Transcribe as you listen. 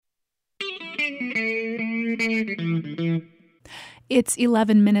It's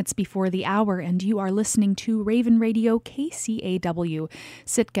 11 minutes before the hour, and you are listening to Raven Radio KCAW.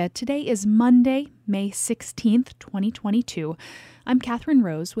 Sitka. Today is Monday, May 16th, 2022. I'm Catherine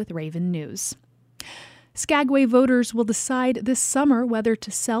Rose with Raven News. Skagway voters will decide this summer whether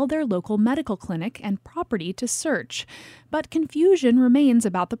to sell their local medical clinic and property to Search, but confusion remains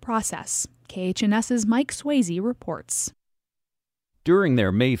about the process. KHNS's Mike Swayze reports. During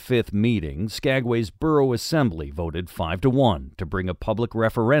their May 5th meeting, Skagway's Borough Assembly voted 5-1 to bring a public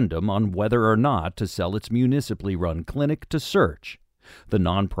referendum on whether or not to sell its municipally run clinic to Search. The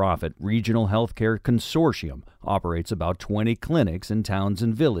nonprofit Regional Healthcare Consortium operates about 20 clinics in towns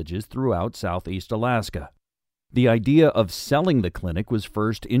and villages throughout southeast Alaska. The idea of selling the clinic was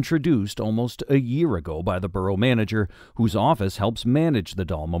first introduced almost a year ago by the borough manager, whose office helps manage the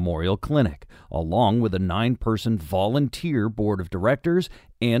Dahl Memorial Clinic, along with a 9-person volunteer board of directors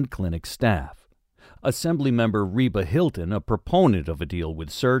and clinic staff. Assemblymember Reba Hilton, a proponent of a deal with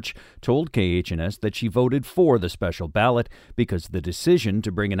Search, told KHNS that she voted for the special ballot because the decision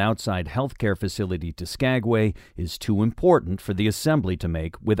to bring an outside healthcare facility to Skagway is too important for the Assembly to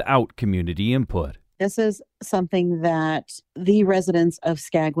make without community input. This is something that the residents of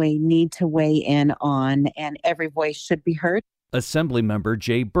Skagway need to weigh in on, and every voice should be heard. Assemblymember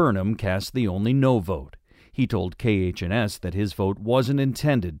Jay Burnham cast the only no vote. He told KHNS that his vote wasn't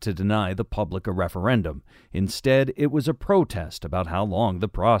intended to deny the public a referendum. Instead, it was a protest about how long the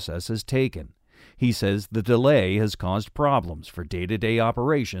process has taken. He says the delay has caused problems for day-to-day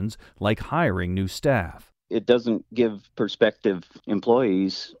operations like hiring new staff. It doesn't give prospective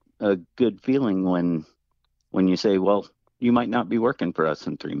employees a good feeling when you say, well, you might not be working for us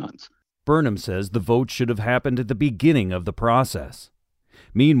in 3 months. Burnham says the vote should have happened at the beginning of the process.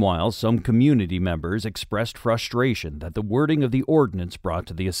 Meanwhile, some community members expressed frustration that the wording of the ordinance brought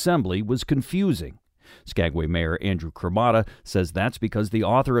to the Assembly was confusing. Skagway Mayor Andrew Cremata says that's because the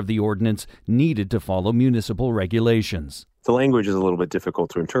author of the ordinance needed to follow municipal regulations. The language is a little bit difficult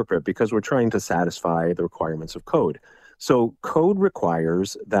to interpret because we're trying to satisfy the requirements of code. So code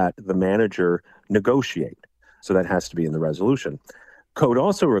requires that the manager negotiate. So that has to be in the resolution. Code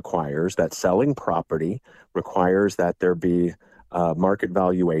also requires that selling property requires that there be a market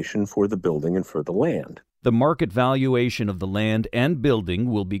valuation for the building and for the land. The market valuation of the land and building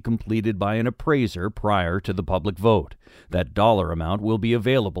will be completed by an appraiser prior to the public vote. That dollar amount will be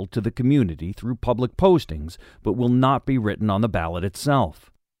available to the community through public postings, but will not be written on the ballot itself.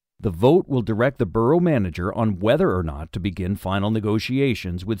 The vote will direct the borough manager on whether or not to begin final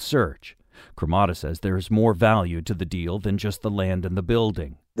negotiations with Search. Cremata says there is more value to the deal than just the land and the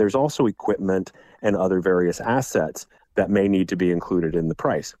building. There's also equipment and other various assets that may need to be included in the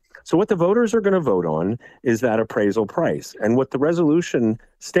price. So what the voters are going to vote on is that appraisal price. And what the resolution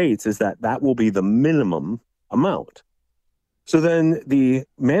states is that that will be the minimum amount. So then the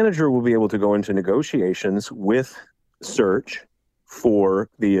manager will be able to go into negotiations with Search for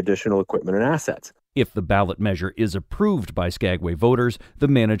the additional equipment and assets. If the ballot measure is approved by Skagway voters, the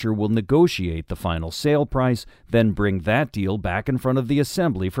manager will negotiate the final sale price, then bring that deal back in front of the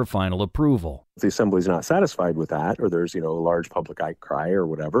Assembly for final approval. If the Assembly is not satisfied with that, or there's, a large public outcry or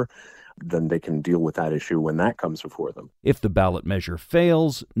whatever, then they can deal with that issue when that comes before them. If the ballot measure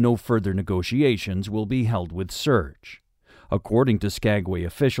fails, no further negotiations will be held with Search. According to Skagway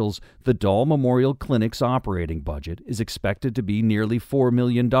officials, the Dahl Memorial Clinic's operating budget is expected to be nearly $4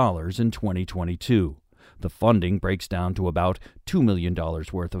 million in 2022. The funding breaks down to about $2 million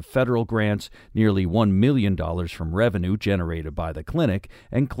worth of federal grants, nearly $1 million from revenue generated by the clinic,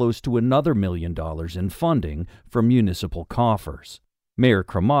 and close to another $1 million in funding from municipal coffers. Mayor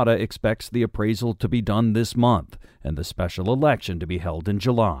Cremata expects the appraisal to be done this month and the special election to be held in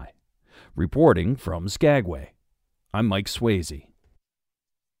July. Reporting from Skagway, I'm Mike Swayze.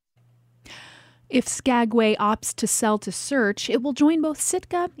 If Skagway opts to sell to Search, it will join both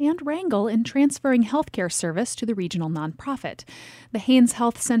Sitka and Wrangell in transferring healthcare service to the regional nonprofit. The Haines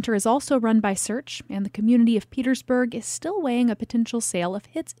Health Center is also run by Search, and the community of Petersburg is still weighing a potential sale of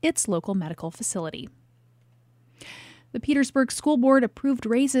its local medical facility. The Petersburg School Board approved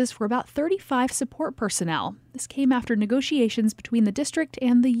raises for about 35 support personnel. This came after negotiations between the district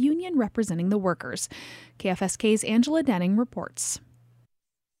and the union representing the workers. KFSK's Angela Denning reports.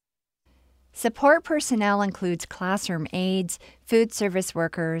 Support personnel includes classroom aides, food service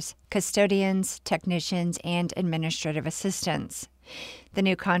workers, custodians, technicians, and administrative assistants. The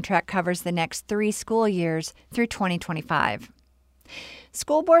new contract covers the next 3 school years through 2025.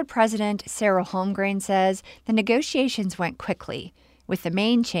 School Board President Sarah Holmgren says the negotiations went quickly, with the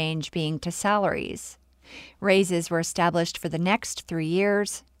main change being to salaries. Raises were established for the next 3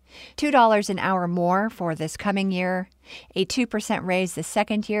 years. $2 an hour more for this coming year, a 2% raise the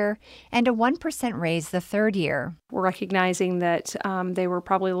second year, and a 1% raise the third year. We're recognizing that they were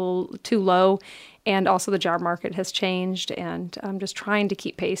probably a little too low, and also the job market has changed, and I'm just trying to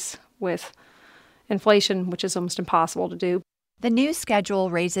keep pace with inflation, which is almost impossible to do. The new schedule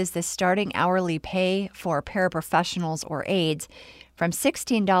raises the starting hourly pay for paraprofessionals or aides from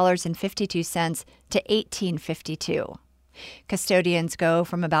 $16.52 to $18.52. Custodians go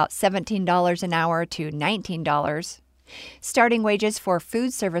from about $17 an hour to $19. Starting wages for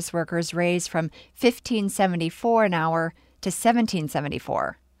food service workers raise from $15.74 an hour to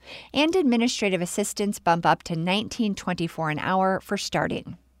 $17.74. And administrative assistants bump up to $19.24 an hour for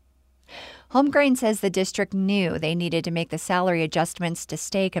starting. Holmgren says the district knew they needed to make the salary adjustments to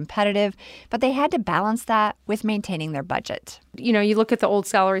stay competitive, but they had to balance that with maintaining their budget. You know, you look at the old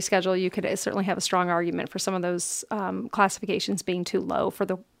salary schedule, you could certainly have a strong argument for some of those classifications being too low for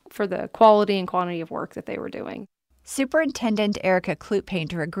the quality and quantity of work that they were doing. Superintendent Erica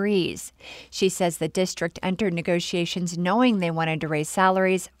Kloot-Painter agrees. She says the district entered negotiations knowing they wanted to raise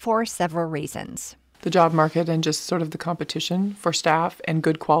salaries for several reasons. The job market and just sort of the competition for staff and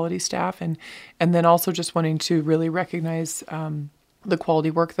good quality staff, and then also just wanting to really recognize the quality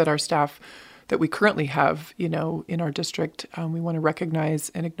work that our staff that we currently have, in our district. We want to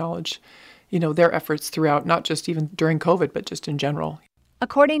recognize and acknowledge, their efforts throughout, not just even during COVID, but just in general.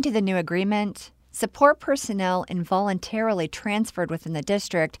 According to the new agreement, support personnel involuntarily transferred within the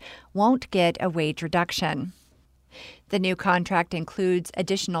district won't get a wage reduction. The new contract includes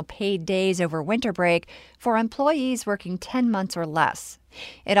additional paid days over winter break for employees working 10 months or less.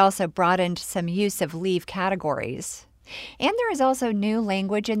 It also broadened some use of leave categories. And there is also new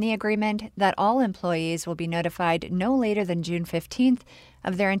language in the agreement that all employees will be notified no later than June 15th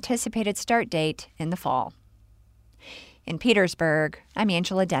of their anticipated start date in the fall. In Petersburg, I'm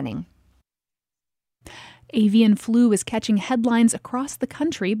Angela Denning. Avian flu is catching headlines across the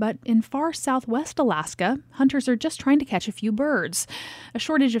country, but in far southwest Alaska, hunters are just trying to catch a few birds. A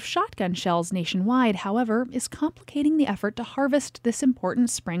shortage of shotgun shells nationwide, however, is complicating the effort to harvest this important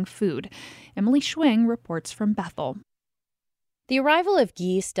spring food. Emily Schwing reports from Bethel. The arrival of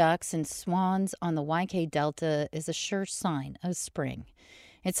geese, ducks, and swans on the YK Delta is a sure sign of spring.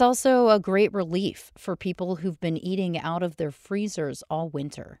 It's also a great relief for people who've been eating out of their freezers all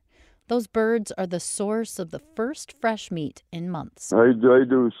winter. Those birds are the source of the first fresh meat in months. I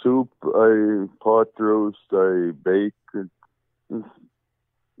do soup, I pot roast, I bake. It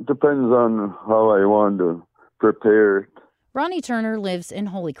depends on how I want to prepare it. Ronnie Turner lives in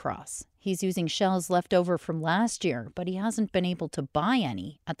Holy Cross. He's using shells left over from last year, but he hasn't been able to buy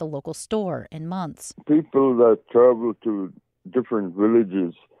any at the local store in months. People that travel to different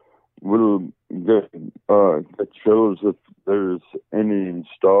villages will get shells if there's any in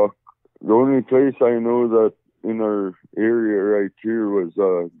stock. The only place I know that in our area right here was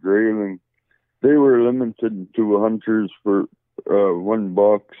Grayling. They were limited to hunters for 1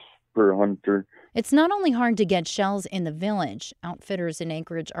 box per hunter. It's not only hard to get shells in the village. Outfitters in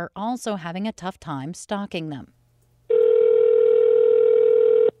Anchorage are also having a tough time stocking them.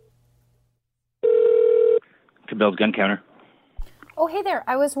 Cabela's Gun Counter. Oh, hey there.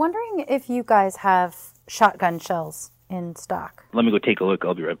 I was wondering if you guys have shotgun shells in stock. Let me go take a look.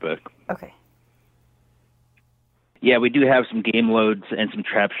 I'll be right back. Okay. Yeah, we do have some game loads and some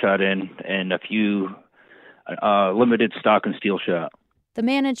trap shot in and a few limited stock and steel shot. The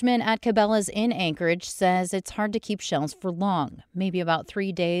management at Cabela's in Anchorage says it's hard to keep shells for long, maybe about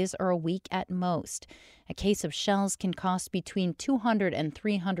 3 days or a week at most. A case of shells can cost between $200 and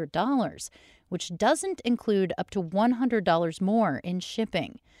 $300, which doesn't include up to $100 more in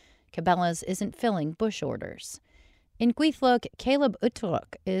shipping. Cabela's isn't filling bush orders. In Gweithlook, Caleb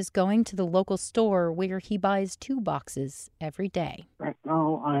Utruk is going to the local store where he buys 2 boxes every day. Right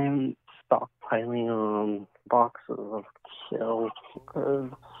now I'm stockpiling boxes of shells because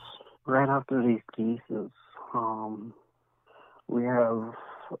right after these cases, we have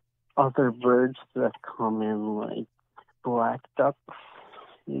other birds that come in like black ducks.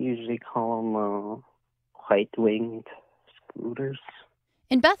 You usually call them white-winged scooters.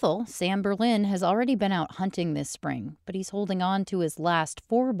 In Bethel, Sam Berlin has already been out hunting this spring, but he's holding on to his last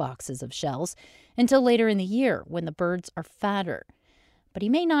 4 boxes of shells until later in the year when the birds are fatter. But he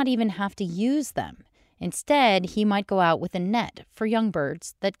may not even have to use them. Instead, he might go out with a net for young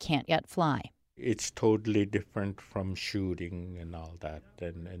birds that can't yet fly. It's totally different from shooting and all that,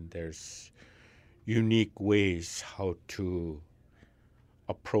 and there's unique ways how to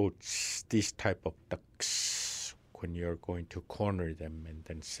approach this type of ducks when you're going to corner them and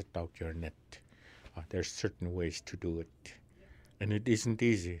then set out your net. There's certain ways to do it. And it isn't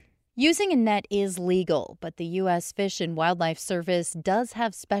easy. Using a net is legal, but the U.S. Fish and Wildlife Service does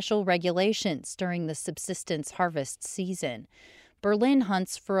have special regulations during the subsistence harvest season. Berlin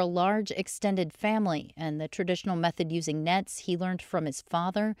hunts for a large extended family, and the traditional method using nets he learned from his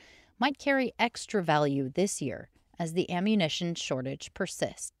father might carry extra value this year as the ammunition shortage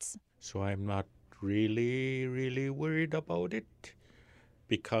persists. So I'm not really worried about it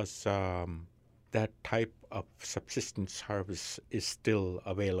because that type of subsistence harvest is still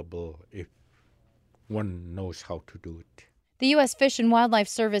available if one knows how to do it. The U.S. Fish and Wildlife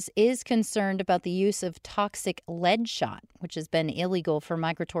Service is concerned about the use of toxic lead shot, which has been illegal for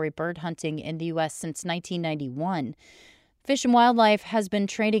migratory bird hunting in the U.S. since 1991. Fish and Wildlife has been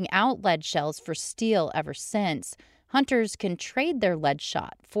trading out lead shells for steel ever since. Hunters can trade their lead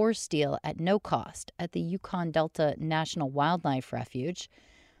shot for steel at no cost at the Yukon Delta National Wildlife Refuge.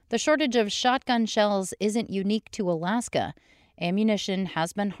 The shortage of shotgun shells isn't unique to Alaska. Ammunition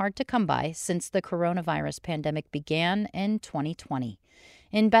has been hard to come by since the coronavirus pandemic began in 2020.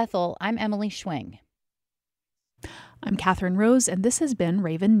 In Bethel, I'm Emily Schwing. I'm Catherine Rose, and this has been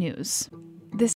Raven News.